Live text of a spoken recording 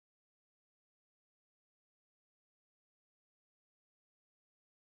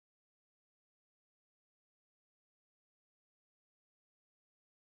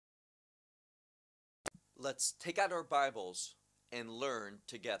Let's take out our Bibles and learn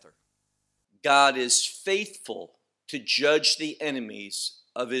together. God is faithful to judge the enemies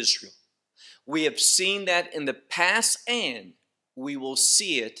of Israel. We have seen that in the past, and we will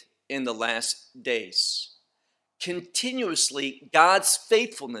see it in the last days. Continuously, God's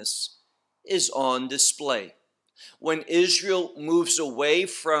faithfulness is on display. When Israel moves away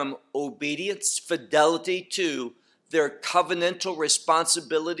from obedience, fidelity to their covenantal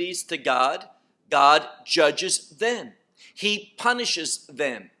responsibilities to God, God judges them. He punishes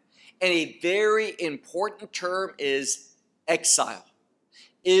them. And a very important term is exile.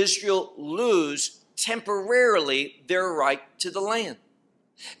 Israel lose temporarily their right to the land.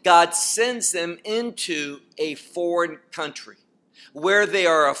 God sends them into a foreign country where they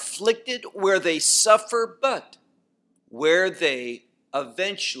are afflicted, where they suffer, but where they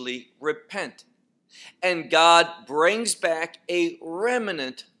eventually repent. And God brings back a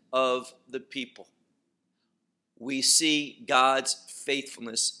remnant of the people. We see God's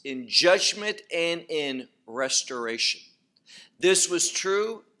faithfulness in judgment and in restoration. This was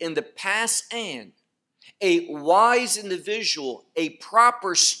true in the past, and a wise individual, a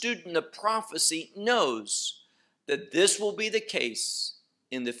proper student of prophecy, knows that this will be the case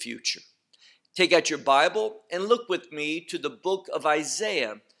in the future. Take out your Bible and look with me to the book of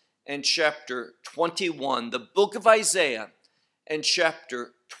Isaiah and chapter 21. The book of Isaiah and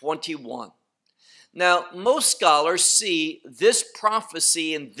chapter 21. Now, most scholars see this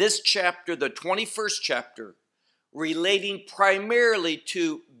prophecy in this chapter, the 21st chapter, relating primarily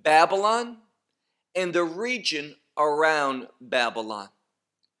to Babylon and the region around Babylon.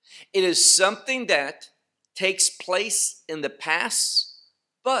 It is something that takes place in the past,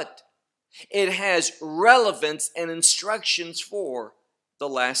 but it has relevance and instructions for the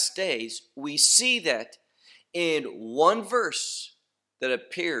last days. We see that in one verse that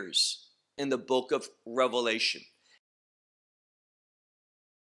appears in the book of Revelation.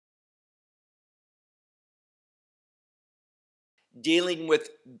 Dealing with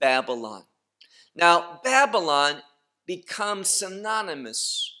Babylon. Now, Babylon becomes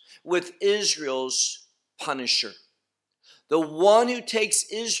synonymous with Israel's punisher, the one who takes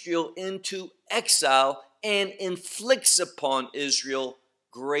Israel into exile and inflicts upon Israel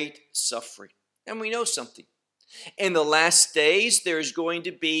great suffering. And we know something. In the last days, there is going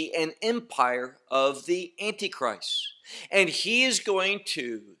to be an empire of the Antichrist, and he is going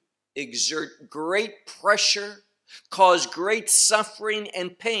to exert great pressure, cause great suffering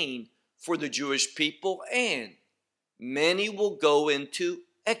and pain for the Jewish people, and many will go into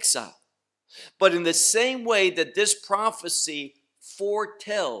exile. But in the same way that this prophecy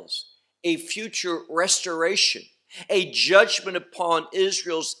foretells a future restoration, a judgment upon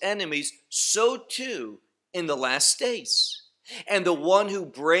Israel's enemies, so too in the last days. And the one who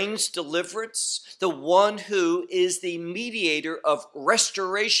brings deliverance, the one who is the mediator of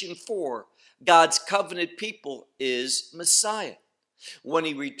restoration for God's covenant people, is Messiah. When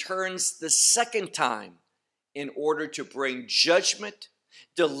he returns the second time in order to bring judgment,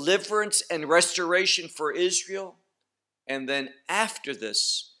 deliverance, and restoration for Israel, and then after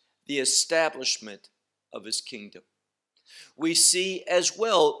this, the establishment of his kingdom. We see as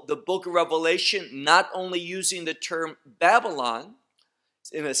well the book of Revelation not only using the term Babylon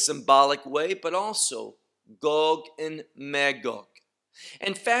in a symbolic way, but also Gog and Magog.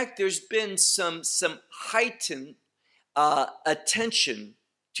 In fact, there's been some heightened attention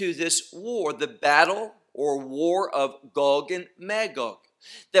to this war, the battle or war of Gog and Magog,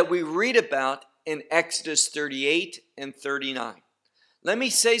 that we read about in Exodus 38 and 39. Let me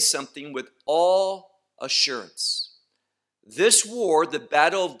say something with all assurance. This war, the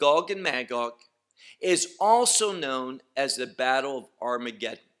battle of Gog and Magog, is also known as the Battle of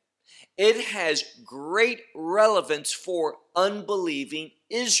Armageddon. It has great relevance for unbelieving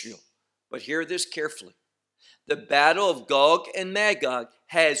Israel. But hear this carefully. The Battle of Gog and Magog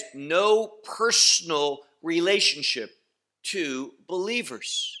has no personal relationship to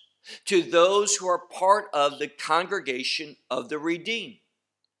believers, to those who are part of the congregation of the redeemed.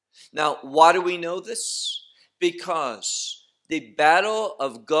 Now, why do we know this? Because the battle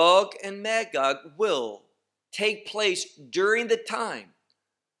of Gog and Magog will take place during the time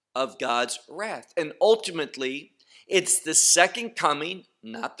of God's wrath. And ultimately, it's the second coming,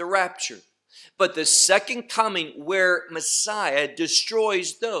 not the rapture, but the second coming where Messiah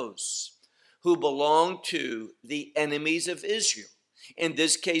destroys those who belong to the enemies of Israel. In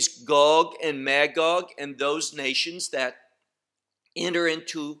this case, Gog and Magog and those nations that enter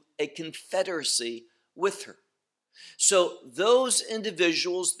into a confederacy with her. So those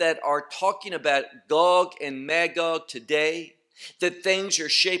individuals that are talking about Gog and Magog today, that things are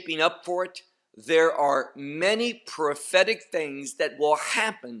shaping up for it, there are many prophetic things that will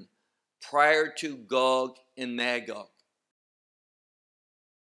happen prior to Gog and Magog.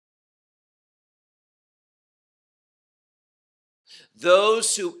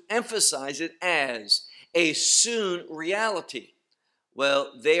 Those who emphasize it as a soon reality,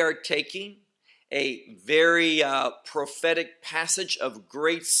 well, they are taking a very prophetic passage of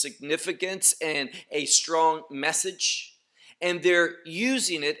great significance and a strong message, and they're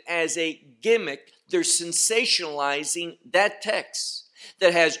using it as a gimmick. They're sensationalizing that text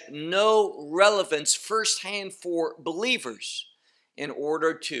that has no relevance firsthand for believers in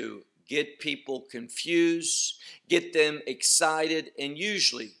order to get people confused, get them excited, and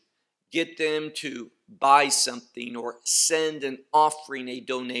usually get them to buy something or send an offering, a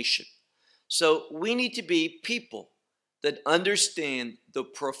donation. So we need to be people that understand the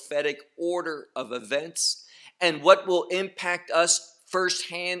prophetic order of events and what will impact us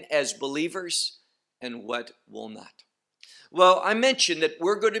firsthand as believers and what will not. Well, I mentioned that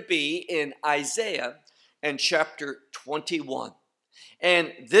we're going to be in Isaiah and chapter 21.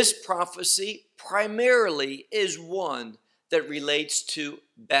 And this prophecy primarily is one that relates to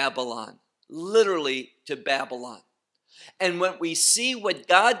Babylon, literally to Babylon. And when we see what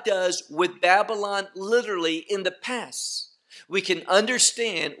God does with Babylon literally in the past, we can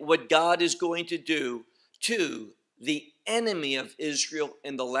understand what God is going to do to the enemy of Israel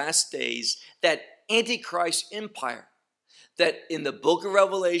in the last days, that Antichrist empire that in the book of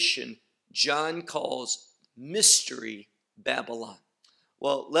Revelation, John calls Mystery Babylon.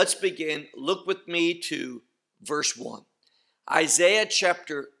 Well, let's begin. Look with me to verse 1. Isaiah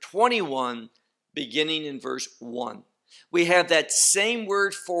chapter 21, beginning in verse 1. We have that same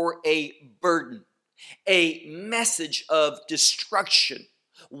word for a burden, a message of destruction,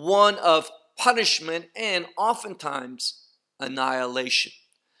 one of punishment, and oftentimes annihilation.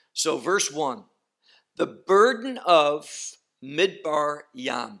 So verse 1, the burden of Midbar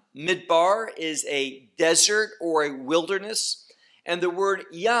Yam. Midbar is a desert or a wilderness, and the word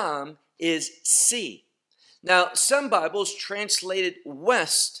Yam is sea. Now, some Bibles translated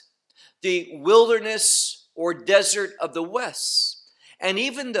west, the wilderness or desert of the west. And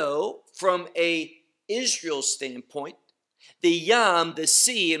even though from a Israel standpoint, the Yam, the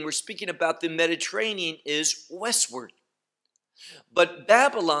sea, and we're speaking about the Mediterranean, is westward. But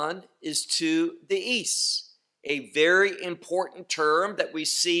Babylon is to the east, a very important term that we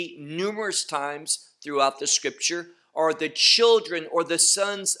see numerous times throughout the scripture are the children or the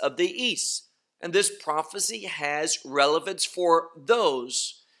sons of the east. And this prophecy has relevance for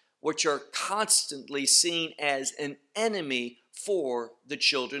those which are constantly seen as an enemy for the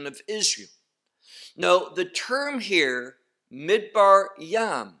children of Israel. Now, the term here, Midbar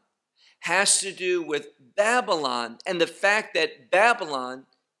Yam, has to do with Babylon and the fact that Babylon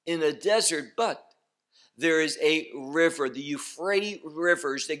in a desert, but there is a river, the Euphrates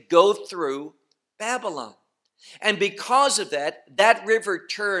rivers that go through Babylon. And because of that, that river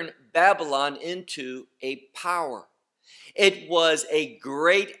turned Babylon into a power. It was a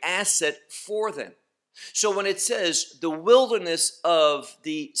great asset for them. So when it says the wilderness of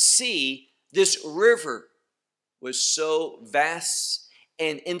the sea, this river was so vast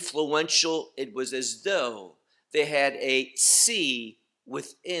and influential, it was as though they had a sea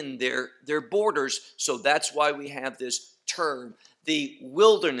within their borders. So that's why we have this term, the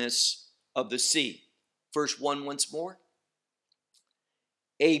wilderness of the sea. Verse 1 once more.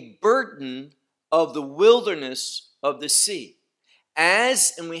 A burden of the wilderness of the sea.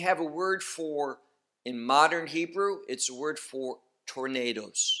 As, and we have a word for, in modern Hebrew, it's a word for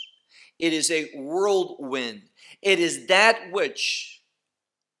tornadoes. It is a whirlwind. It is that which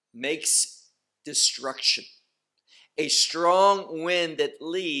makes destruction. A strong wind that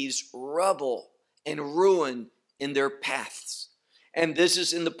leaves rubble and ruin in their paths. And this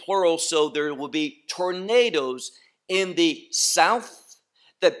is in the plural, so there will be tornadoes in the south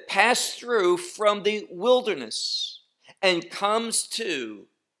that pass through from the wilderness and comes to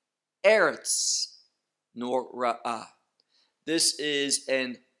Eretz Norah. This is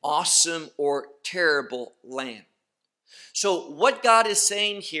an awesome or terrible land. So what God is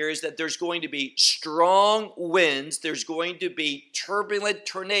saying here is that there's going to be strong winds, there's going to be turbulent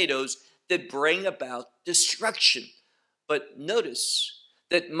tornadoes that bring about destruction. But notice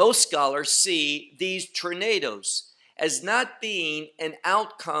that most scholars see these tornadoes as not being an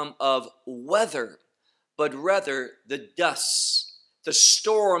outcome of weather, but rather the dust, the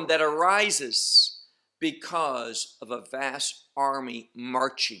storm that arises because of a vast army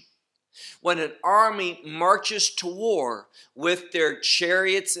marching. When an army marches to war with their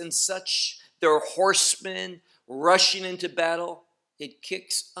chariots and such, their horsemen rushing into battle, it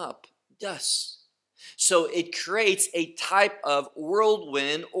kicks up dust. So it creates a type of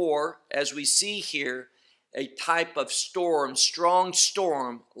whirlwind, or as we see here, a type of storm, strong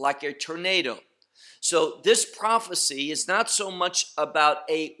storm, like a tornado. So this prophecy is not so much about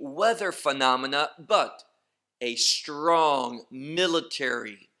a weather phenomena, but a strong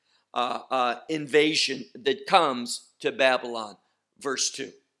military invasion that comes to Babylon. Verse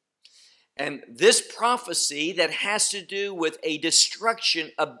 2. And this prophecy that has to do with a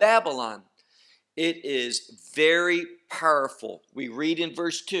destruction of Babylon, it is very powerful. We read in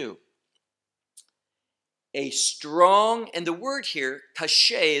verse 2. A strong, and the word here,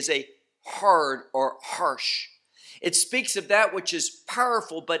 kashe, is a hard or harsh. It speaks of that which is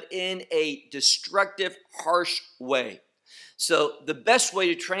powerful, but in a destructive, harsh way. So the best way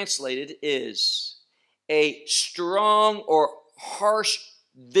to translate it is a strong or harsh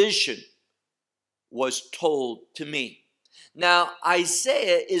vision was told to me. Now,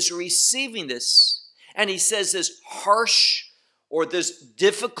 Isaiah is receiving this, and he says this harsh or this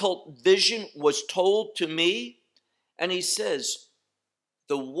difficult vision was told to me, and he says,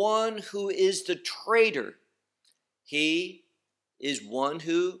 the one who is the traitor, he is one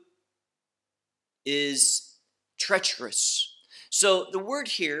who is treacherous. So the word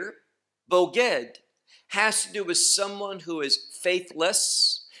here, boged, has to do with someone who is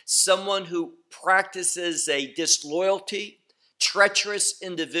faithless, someone who practices a disloyalty, treacherous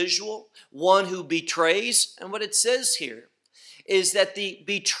individual, one who betrays. And what it says here is that the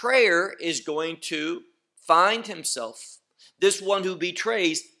betrayer is going to find himself, this one who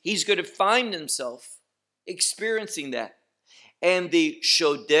betrays, he's going to find himself experiencing that. And the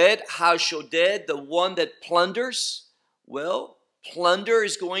shoded, ha-shoded, the one that plunders, well, plunder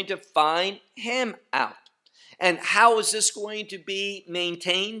is going to find him out. And how is this going to be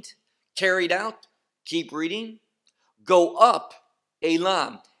maintained, carried out? Keep reading. Go up,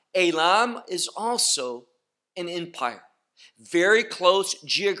 Elam. Elam is also an empire, very close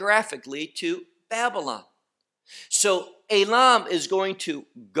geographically to Babylon. So Elam is going to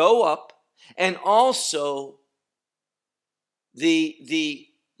go up, and also the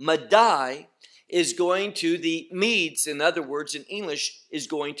Madai is going to, the Medes, in other words, in English, is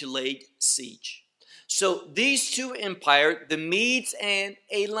going to lay siege. So these two empires, the Medes and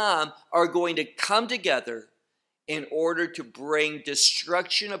Elam, are going to come together in order to bring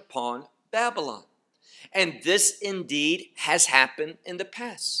destruction upon Babylon. And this indeed has happened in the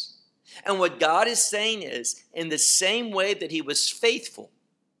past. And what God is saying is, in the same way that he was faithful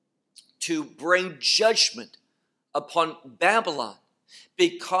to bring judgment upon Babylon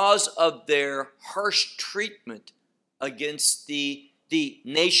because of their harsh treatment against the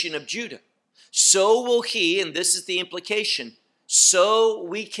nation of Judah, so will he, and this is the implication, so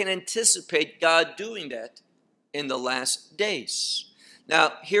we can anticipate God doing that in the last days.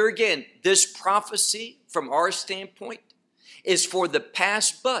 Now, here again, this prophecy from our standpoint is for the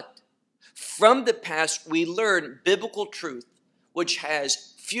past, but from the past we learn biblical truth which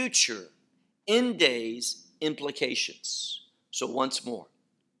has future, in days, implications. So once more,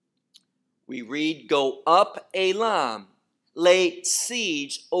 we read, go up, Elam, lay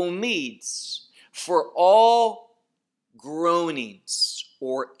siege, O Medes, for all groanings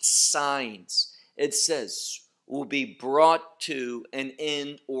or signs, it says, will be brought to an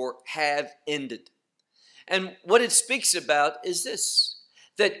end or have ended. And what it speaks about is this,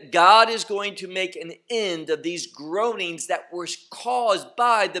 that God is going to make an end of these groanings that were caused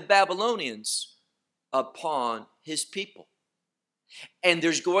by the Babylonians upon his people. And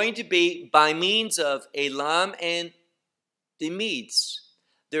there's going to be, by means of Elam and the Medes,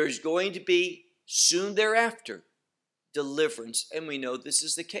 there's going to be soon thereafter deliverance. And we know this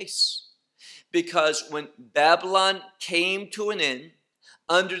is the case, because when Babylon came to an end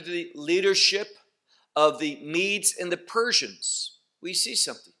under the leadership of the Medes and the Persians, we see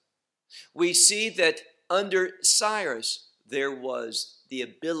something. We see that under Cyrus there was the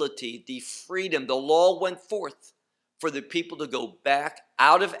ability, the freedom, the law went forth for the people to go back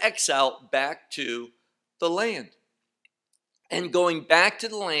out of exile, back to the land. And going back to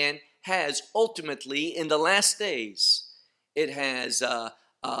the land has ultimately, in the last days, it has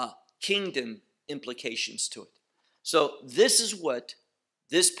kingdom implications to it. So this is what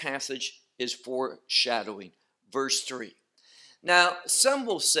this passage is foreshadowing. Verse 3. Now, some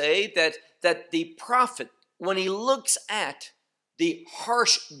will say that the prophet, when he looks at the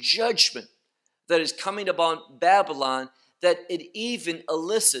harsh judgment that is coming upon Babylon, that it even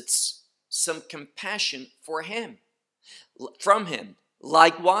elicits some compassion for him, from him.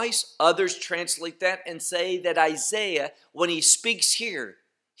 Likewise, others translate that and say that Isaiah, when he speaks here,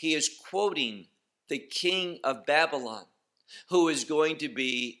 he is quoting the king of Babylon. who is going to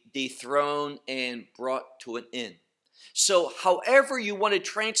be dethroned and brought to an end. So however you want to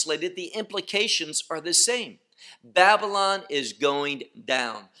translate it, the implications are the same. Babylon is going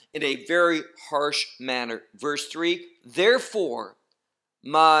down in a very harsh manner. Verse 3, therefore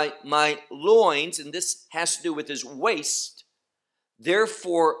my loins, and this has to do with his waist,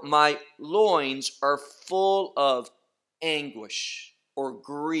 therefore my loins are full of anguish or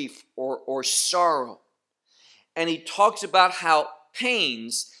grief or sorrow. And he talks about how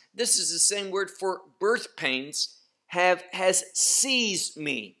pains, this is the same word for birth pains, has seized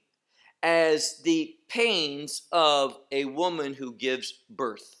me as the pains of a woman who gives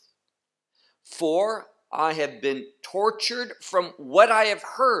birth. For I have been tortured from what I have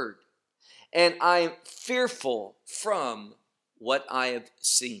heard, and I am fearful from what I have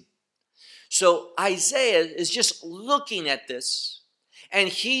seen. So Isaiah is just looking at this, and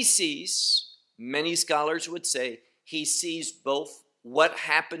he sees, many scholars would say, he sees both what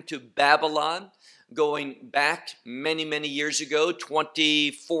happened to Babylon going back many, many years ago,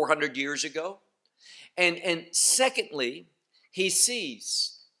 2,400 years ago. And secondly, he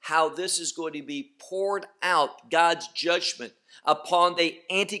sees how this is going to be poured out, God's judgment upon the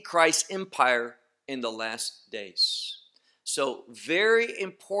Antichrist empire in the last days. So very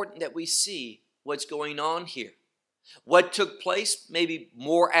important that we see what's going on here. What took place, maybe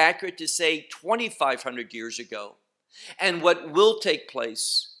more accurate to say 2,500 years ago, and what will take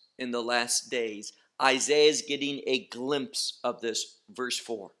place in the last days. Isaiah is getting a glimpse of this, verse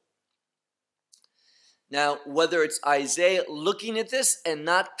 4. Now, whether it's Isaiah looking at this and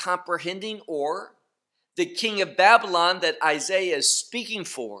not comprehending, or the king of Babylon that Isaiah is speaking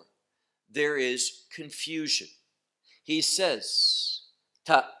for, there is confusion. He says,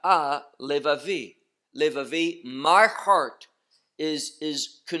 Ta'a levavi. Levavi, my heart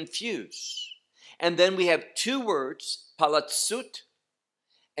is confused. And then we have two words, palatsut,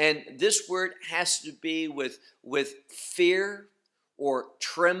 and this word has to be with fear or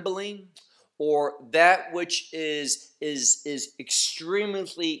trembling, or that which is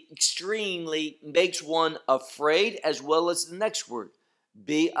extremely makes one afraid, as well as the next word,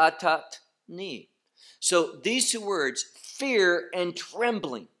 be'atatni. So these two words, fear and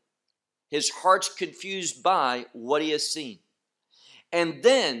trembling. His heart's confused by what he has seen. And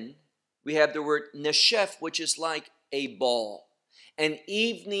then we have the word neshef, which is like a ball. An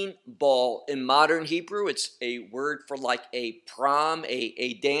evening ball. In modern Hebrew, it's a word for like a prom,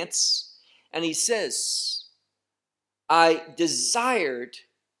 a dance. And he says, I desired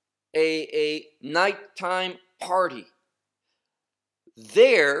a nighttime party.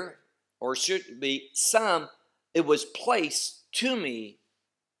 There, or should it be some, it was placed to me,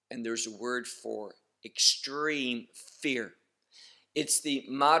 and there's a word for extreme fear. It's the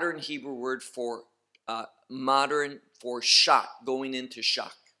modern Hebrew word for shock, going into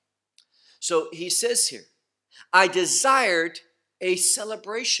shock. So he says here, I desired a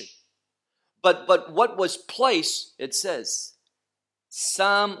celebration. But what was placed, it says,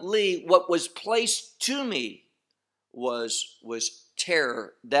 what was placed to me was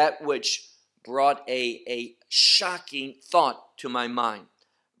terror, that which brought a shocking thought to my mind.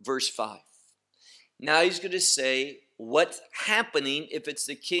 Verse 5. Now he's going to say what's happening if it's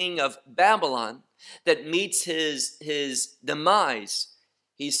the king of Babylon that meets his demise.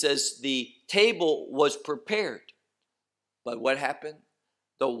 He says the table was prepared. But what happened?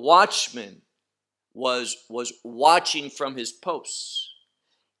 The watchman was watching from his posts,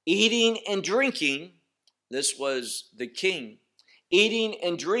 eating and drinking. This was the king, eating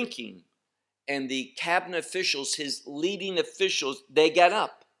and drinking. And the cabinet officials, his leading officials, they got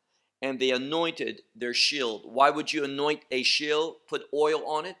up and they anointed their shield. Why would you anoint a shield? Put oil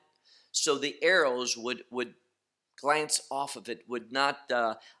on it so the arrows would glance off of it, would not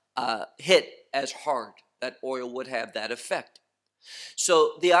hit as hard. That oil would have that effect.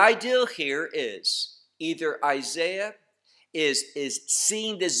 So the ideal here is either Isaiah is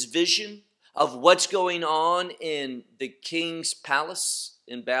seeing this vision of what's going on in the king's palace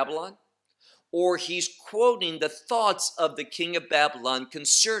in Babylon, or he's quoting the thoughts of the king of Babylon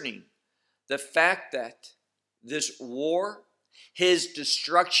concerning the fact that this war, his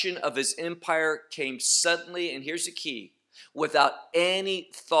destruction of his empire came suddenly, and here's the key, without any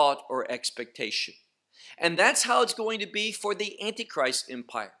thought or expectation. And that's how it's going to be for the Antichrist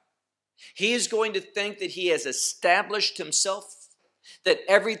empire. He is going to think that he has established himself, that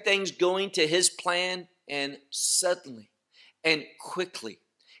everything's going to his plan, and suddenly and quickly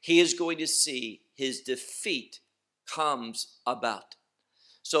he is going to see his defeat comes about.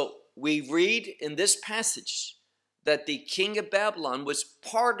 So we read in this passage that the king of Babylon was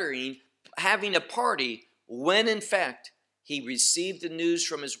having a party when in fact he received the news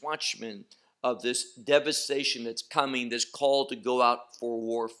from his watchmen of this devastation that's coming, this call to go out for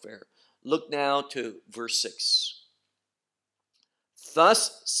warfare. Look now to verse 6.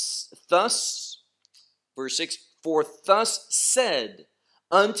 Thus, verse 6, for thus said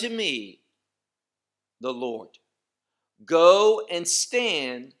unto me the Lord, go and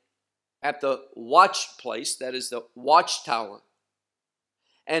stand at the watch place, that is the watchtower,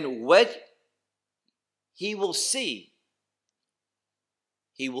 and what he will see,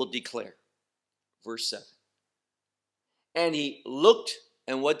 he will declare. Verse 7. And he looked,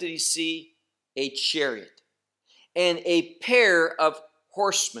 and what did he see? A chariot and a pair of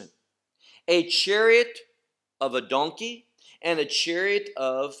horsemen, a chariot of a donkey and a chariot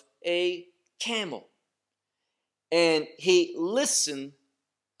of a camel. And he listened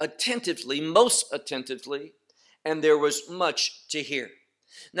attentively, most attentively, and there was much to hear.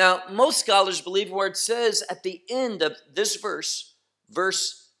 Now, most scholars believe where it says at the end of this verse,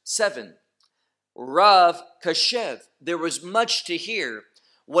 verse 7, Rav Kashev, there was much to hear.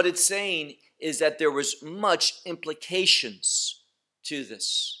 What it's saying is that there was much implications to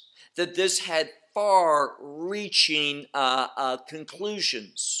this, that this had far-reaching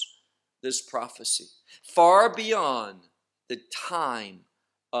conclusions, this prophecy, far beyond the time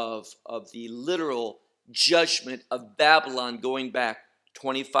of the literal judgment of Babylon going back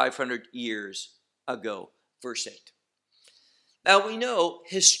 2,500 years ago. Verse 8. Now we know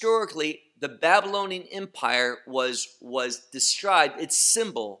historically the Babylonian Empire was described, its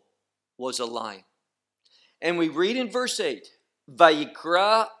symbol was a lion. And we read in verse 8,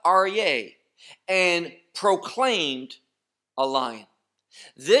 Vayikra Aryeh, and proclaimed a lion.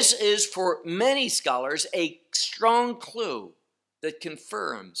 This is for many scholars a strong clue that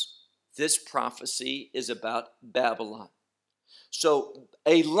confirms this prophecy is about Babylon. So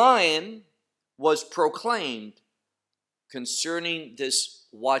a lion was proclaimed concerning this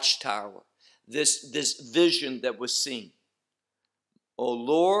watchtower, this vision that was seen. O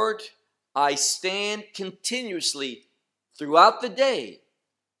Lord, I stand continuously throughout the day,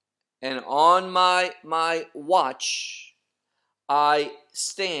 and on my watch I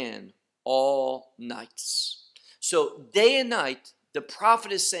stand all nights. So day and night, the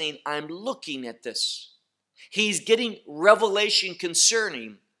prophet is saying, I'm looking at this. He's getting revelation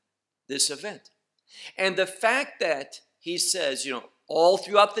concerning this event. And the fact that he says, all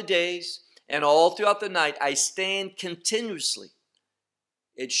throughout the days and all throughout the night, I stand continuously.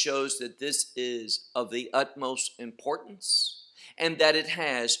 It shows that this is of the utmost importance and that it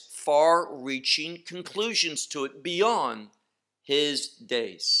has far-reaching conclusions to it beyond his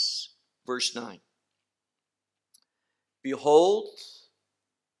days. Verse 9. Behold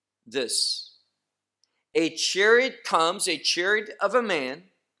this. A chariot comes, a chariot of a man,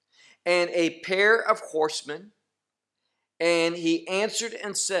 and a pair of horsemen. And he answered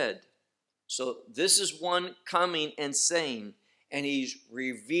and said, so this is one coming and saying, and he's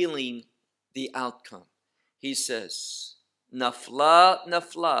revealing the outcome. He says, Nafla,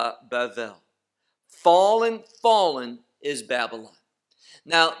 Nafla, Bavel. Fallen, fallen is Babylon.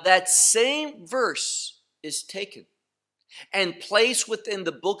 Now that same verse is taken and placed within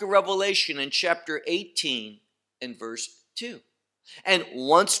the book of Revelation in chapter 18 and verse 2. And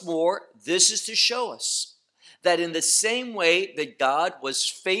once more, this is to show us that in the same way that God was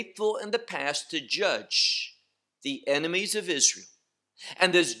faithful in the past to judge the enemies of Israel,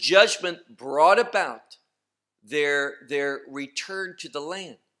 and this judgment brought about their return to the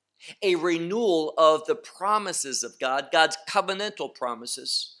land, a renewal of the promises of God, God's covenantal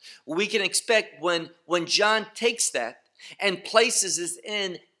promises, we can expect when John takes that and places it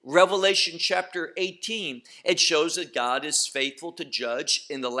in Revelation chapter 18, it shows that God is faithful to judge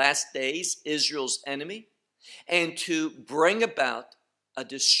in the last days Israel's enemy and to bring about a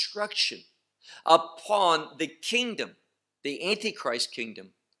destruction upon the kingdom, the Antichrist kingdom,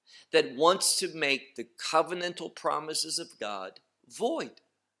 that wants to make the covenantal promises of God void.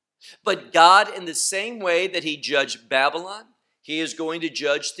 But God, in the same way that he judged Babylon, he is going to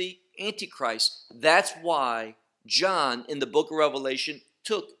judge the Antichrist. That's why John, in the book of Revelation,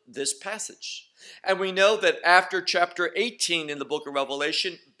 took this passage. And we know that after chapter 18 in the book of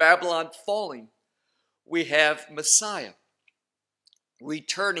Revelation, Babylon falling, we have Messiah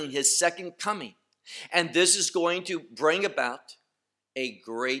returning, his second coming. And this is going to bring about a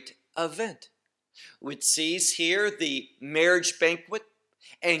great event. It sees here the marriage banquet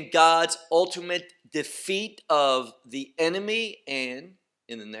and God's ultimate defeat of the enemy, and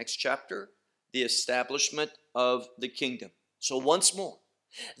in the next chapter, the establishment of the kingdom. So once more,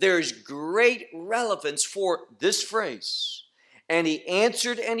 there is great relevance for this phrase. And he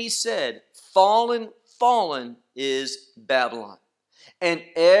answered and he said, Fallen, fallen is Babylon. And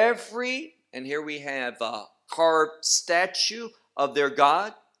here we have a carved statue of their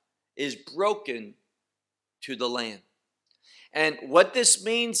God is broken to the land. And what this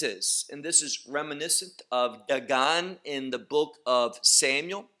means is, and this is reminiscent of Dagon in the book of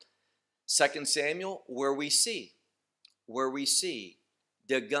Samuel, 2 Samuel, where we see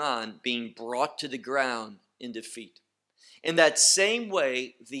Dagon being brought to the ground in defeat. In that same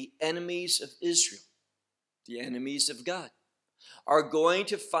way, the enemies of Israel, the enemies of God, are going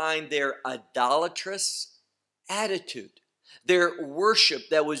to find their idolatrous attitude, their worship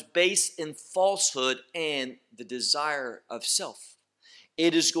that was based in falsehood and the desire of self.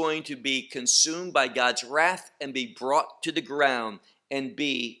 It is going to be consumed by God's wrath and be brought to the ground and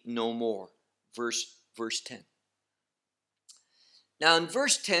be no more. Verse 10. Now in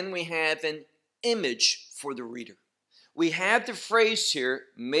verse 10 we have an image for the reader. We have the phrase here,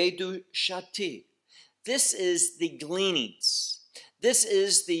 medu shati. This is the gleanings. This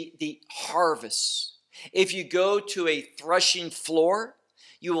is the harvest. If you go to a threshing floor,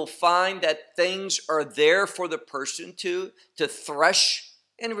 you will find that things are there for the person to thresh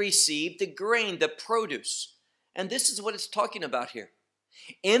and receive the grain, the produce. And this is what it's talking about here.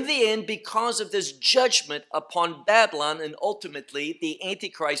 In the end, because of this judgment upon Babylon and ultimately the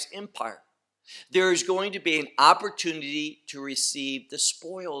Antichrist empire, there is going to be an opportunity to receive the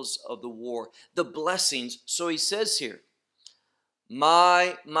spoils of the war, the blessings. So he says here,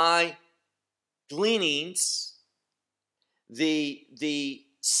 my gleanings, the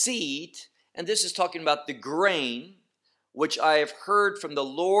seed, and this is talking about the grain, which I have heard from the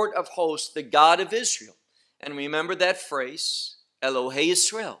Lord of hosts, the God of Israel. And remember that phrase, Elohei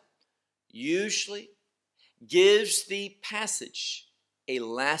Israel, usually gives the passage a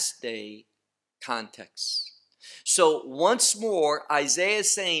last day context. So once more, Isaiah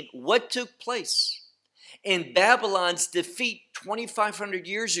is saying what took place in Babylon's defeat 2,500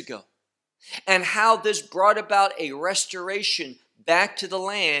 years ago, and how this brought about a restoration back to the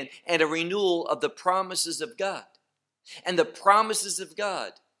land and a renewal of the promises of God. And the promises of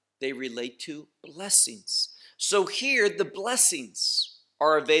God, they relate to blessings. So here the blessings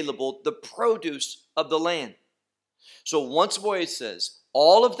are available, the produce of the land. So once more it says,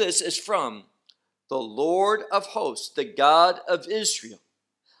 all of this is from the Lord of hosts, the God of Israel.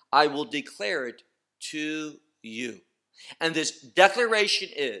 I will declare it to you. And this declaration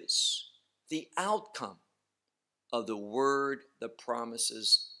is the outcome of the word, the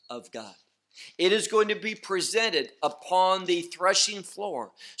promises of God. It is going to be presented upon the threshing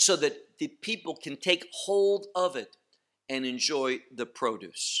floor so that the people can take hold of it and enjoy the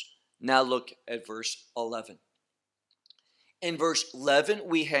produce. Now look at verse 11. In verse 11,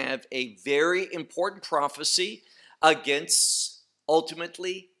 we have a very important prophecy against,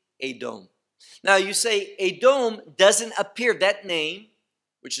 ultimately, Edom. Now you say, Edom doesn't appear, that name,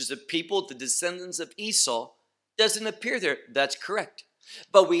 which is the people, the descendants of Esau, doesn't appear there. That's correct.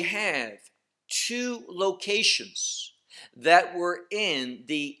 But we have two locations that were in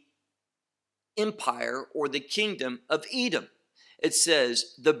the empire or the kingdom of Edom. It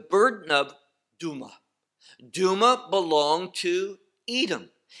says, the burden of Duma. Duma belonged to Edom.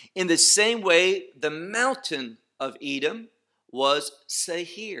 In the same way, the mountain of Edom was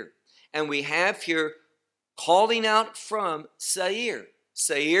Seir. And we have here calling out from Seir.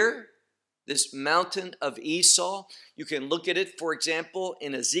 Seir, this mountain of Esau. You can look at it, for example,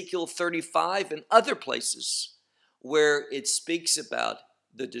 in Ezekiel 35 and other places where it speaks about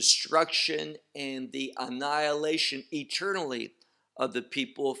the destruction and the annihilation eternally of the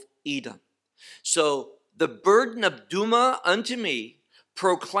people of Edom. So the burden of Duma unto me,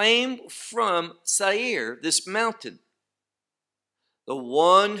 proclaim from Seir, this mountain, the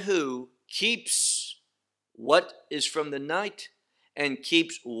one who keeps what is from the night and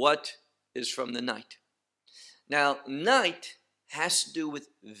keeps what is from the night. Now, night has to do with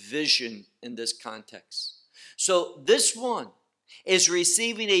vision in this context. So this one is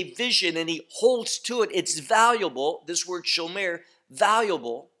receiving a vision and he holds to it. It's valuable. This word shomer,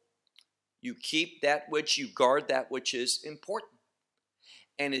 valuable. You keep that which, you guard that which is important.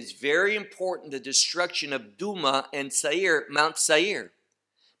 And it's very important, the destruction of Duma and Seir, Mount Seir.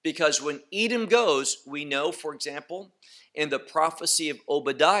 Because when Edom goes, we know, for example, in the prophecy of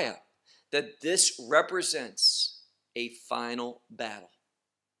Obadiah, that this represents a final battle.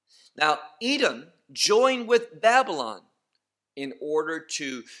 Now, Edom joined with Babylon in order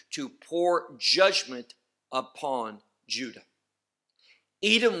to pour judgment upon Judah.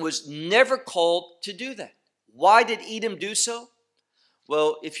 Edom was never called to do that. Why did Edom do so?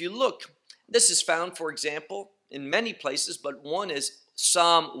 Well, if you look, this is found, for example, in many places, but one is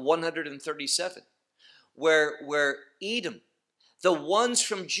Psalm 137, where Edom, the ones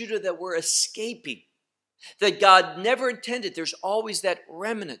from Judah that were escaping, that God never intended, there's always that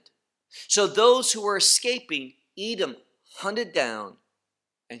remnant. So those who were escaping, Edom hunted down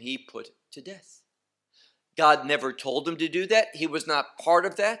and he put to death. God never told him to do that. He was not part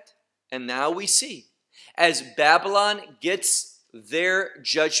of that. And now we see, as Babylon gets their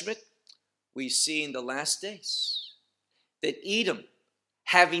judgment, we see in the last days that Edom,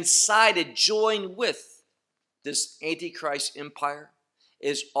 having sided, joined with this Antichrist empire,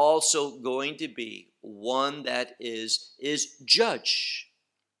 is also going to be one that is judge.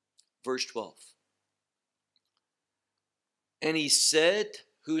 Verse 12. And he said,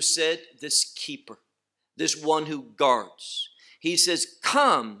 who said? This keeper, this one who guards. He says,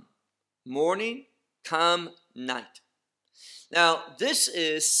 come morning, come night. Now, this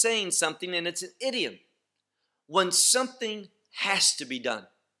is saying something, and it's an idiom. When something has to be done,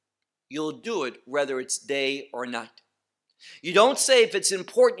 you'll do it whether it's day or night. You don't say if it's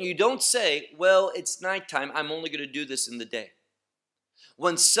important, you don't say, well, it's nighttime, I'm only going to do this in the day.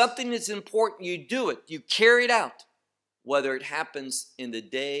 When something is important, you do it. You carry it out, whether it happens in the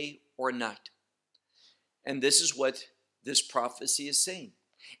day or night. And this is what this prophecy is saying.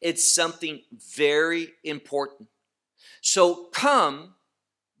 It's something very important. So come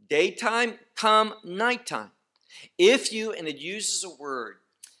daytime, come nighttime. If you, and it uses a word,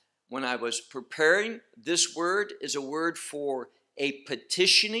 when I was preparing, this word is a word for a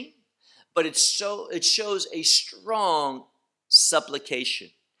petitioning, but it shows a strong supplication,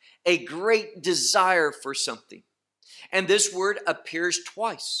 a great desire for something. And this word appears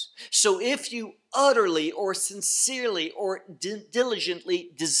twice. So if you utterly or sincerely or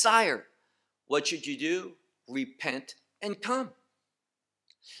diligently desire, what should you do? Repent and come.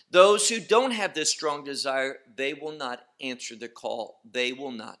 Those who don't have this strong desire, they will not answer the call. They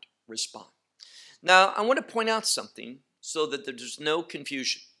will not respond. Now, I want to point out something so that there's no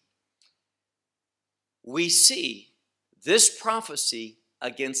confusion. We see this prophecy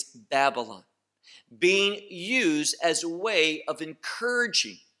against Babylon being used as a way of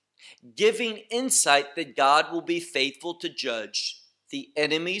encouraging, giving insight that God will be faithful to judge the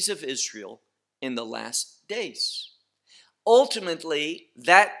enemies of Israel in the last days. Ultimately,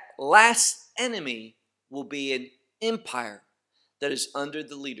 that last enemy will be an empire that is under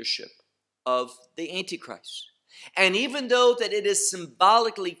the leadership of the Antichrist. And even though that it is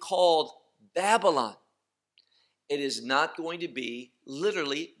symbolically called Babylon, it is not going to be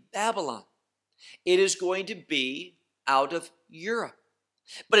literally Babylon. It is going to be out of Europe.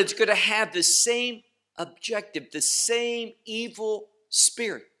 But it's going to have the same objective, the same evil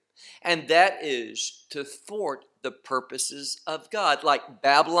spirit. And that is to thwart the purposes of God, like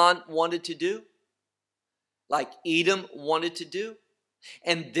Babylon wanted to do, like Edom wanted to do.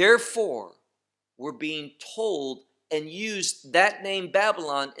 And therefore, we're being told and used that name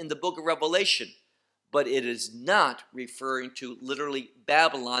Babylon in the book of Revelation. But it is not referring to literally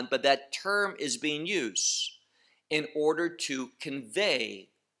Babylon, but that term is being used in order to convey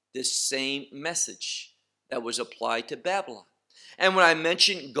this same message that was applied to Babylon. And when I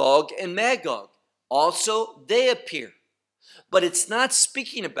mentioned Gog and Magog, also they appear. But it's not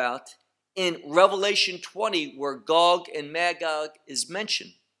speaking about in Revelation 20 where Gog and Magog is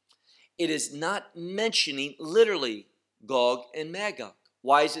mentioned. It is not mentioning literally Gog and Magog.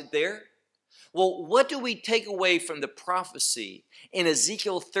 Why is it there? Well, what do we take away from the prophecy in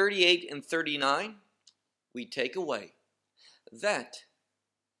Ezekiel 38 and 39? We take away that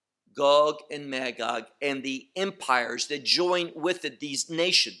Gog and Magog and the empires that joined with it, these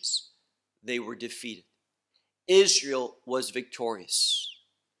nations, they were defeated. Israel was victorious.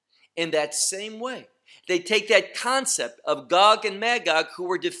 In that same way, they take that concept of Gog and Magog who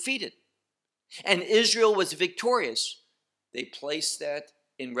were defeated, and Israel was victorious. They place that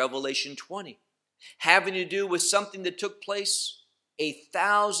in Revelation 20, having to do with something that took place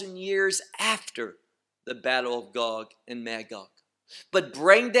 1,000 years after the battle of Gog and Magog. But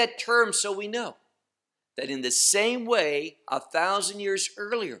bring that term so we know that in the same way, 1,000 years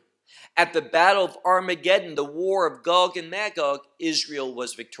earlier, at the battle of Armageddon, the war of Gog and Magog, Israel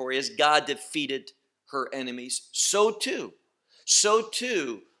was victorious. God defeated her enemies. So too,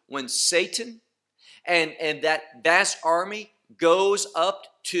 when Satan and that vast army goes up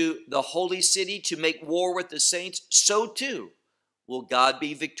to the holy city to make war with the saints, so too will God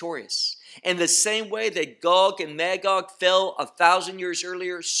be victorious. In the same way that Gog and Magog fell 1,000 years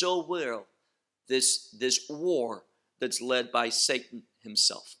earlier, so will this war that's led by Satan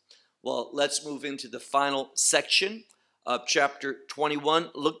himself. Well, let's move into the final section of chapter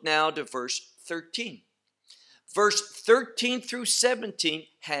 21. Look now to verse 13. Verse 13 through 17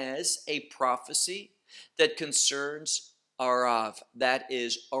 has a prophecy that concerns ARABE, that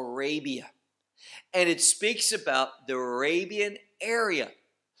is Arabia. And it speaks about the Arabian area.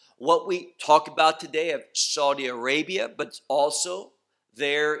 What we talk about today of Saudi Arabia, but also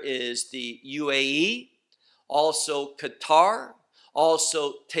there is the UAE, also Qatar,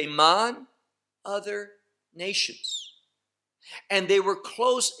 also Taiwan, other nations. And they were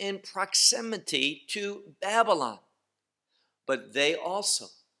close in proximity to Babylon. But they also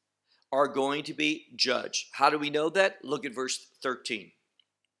are going to be judged. How do we know that? Look at verse 13.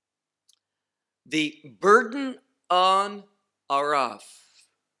 The burden on ARABE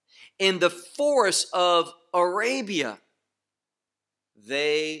in the forest of Arabia,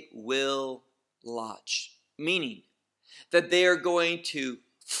 they will lodge. Meaning that they are going to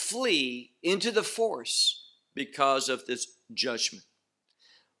flee into the forest because of this judgment.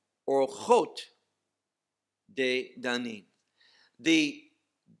 Orchot de Danim. The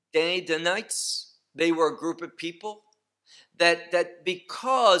Danites, they were a group of people that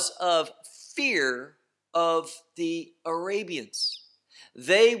because of fear of the Arabians,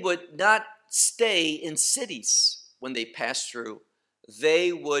 they would not stay in cities when they passed through.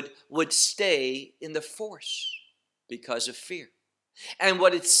 They would stay in the forest because of fear. And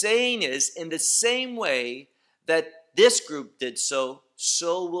what it's saying is, in the same way that this group did so,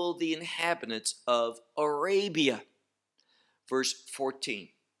 so will the inhabitants of Arabia. Verse 14.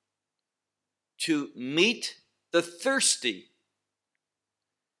 To meet the thirsty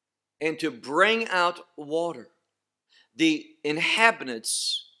and to bring out water, the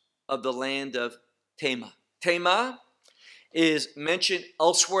inhabitants of the land of Tema. Tema is mentioned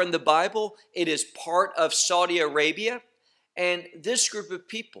elsewhere in the Bible. It is part of Saudi Arabia. And this group of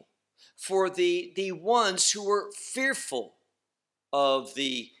people, for the ones who were fearful of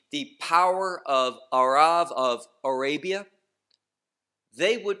the power of ARABE, of Arabia,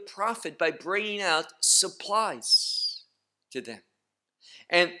 they would profit by bringing out supplies to them.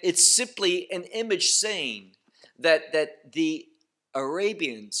 And it's simply an image saying that the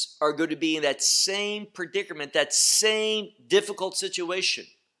Arabians are going to be in that same predicament, that same difficult situation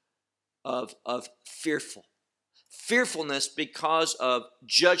of fearfulness because of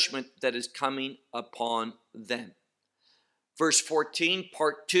judgment that is coming upon them. Verse 14,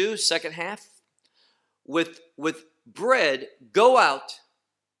 part 2, second half. With bread, go out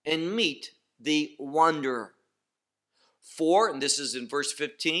and meet the wanderer. For, and this is in verse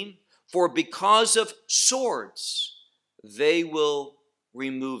 15, for because of swords, they will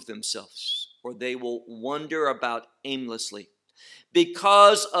remove themselves, or they will wander about aimlessly.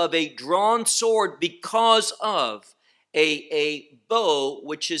 Because of a drawn sword, because of a bow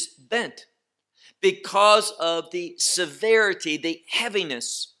which is bent, because of the severity, the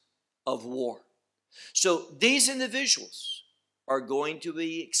heaviness of war. So these individuals are going to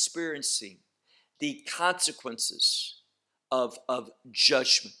be experiencing the consequences of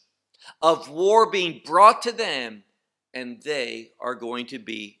judgment, of war being brought to them, and they are going to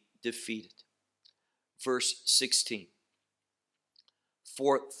be defeated. Verse 16.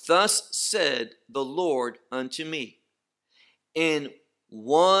 For thus said the Lord unto me, in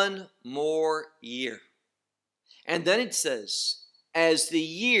one more year. And then it says, as the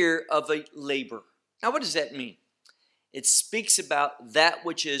year of a labor. Now what does that mean? It speaks about that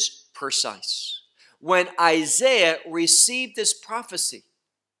which is precise. When Isaiah received this prophecy,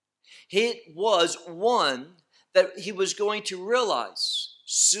 it was one that he was going to realize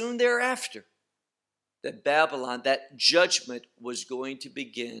soon thereafter that Babylon, that judgment was going to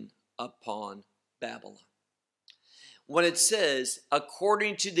begin upon Babylon. When it says,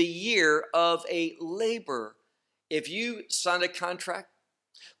 according to the year of a laborer, if you sign a contract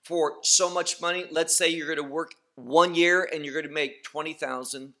for so much money, let's say you're going to work 1 year and you're going to make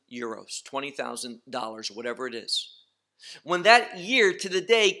 20,000 euros, $20,000, whatever it is. When that year to the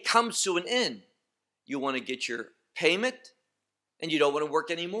day comes to an end, you want to get your payment and you don't want to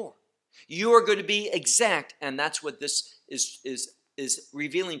work anymore. You are going to be exact, and that's what this is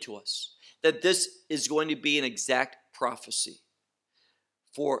revealing to us, that this is going to be an exact prophecy.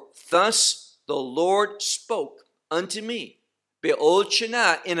 For thus the Lord spoke unto me, Be'od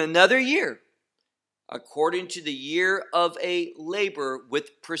Shana, in another year, according to the year of a labor,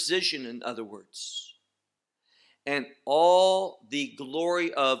 with precision, in other words. And all the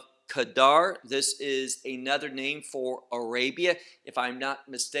glory of Kedar, this is another name for Arabia. If I'm not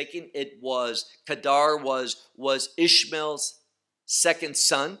mistaken, Kedar was Ishmael's second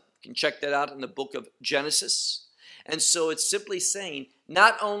son. You can check that out in the book of Genesis. And so it's simply saying,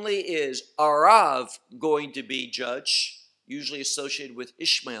 not only is ARABE going to be judged, usually associated with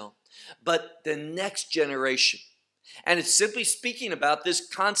Ishmael, but the next generation. And it's simply speaking about this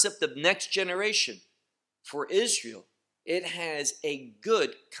concept of next generation. For Israel, it has a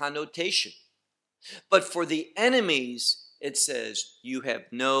good connotation. But for the enemies, it says, you have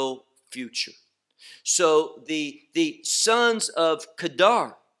no future. So the sons of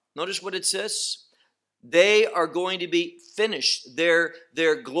Kedar, notice what it says. They are going to be finished. Their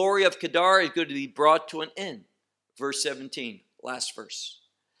glory of Kedar is going to be brought to an end. Verse 17, last verse.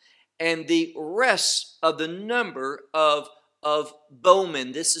 And the rest of the number of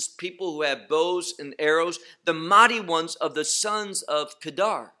bowmen, this is people who have bows and arrows, the mighty ones of the sons of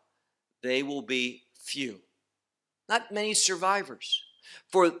Kedar, they will be few. Not many survivors.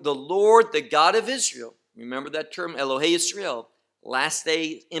 For the Lord, the God of Israel, remember that term, Elohei Israel, last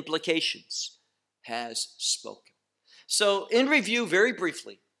day implications, has spoken. So in review, very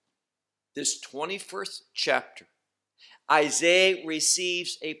briefly, this 21st chapter, Isaiah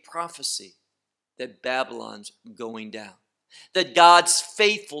receives a prophecy that Babylon's going down, that God's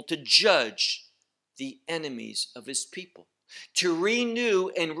faithful to judge the enemies of his people, to renew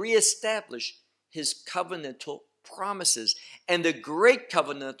and reestablish his covenantal promises. And the great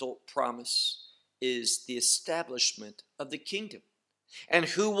covenantal promise is the establishment of the kingdom. And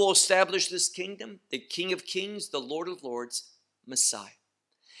who will establish this kingdom? The King of Kings, the Lord of Lords, Messiah.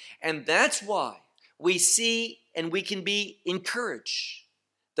 And that's why we see and we can be encouraged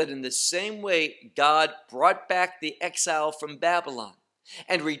that in the same way God brought back the exile from Babylon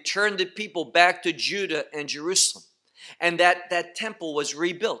and returned the people back to Judah and Jerusalem, and that temple was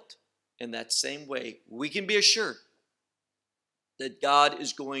rebuilt, in that same way we can be assured that God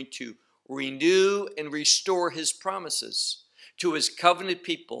is going to renew and restore his promises to his covenant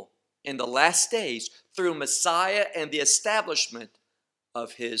people in the last days through Messiah and the establishment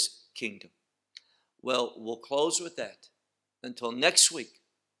of his kingdom. Well, we'll close with that. Until next week,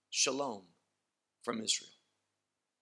 shalom from Israel.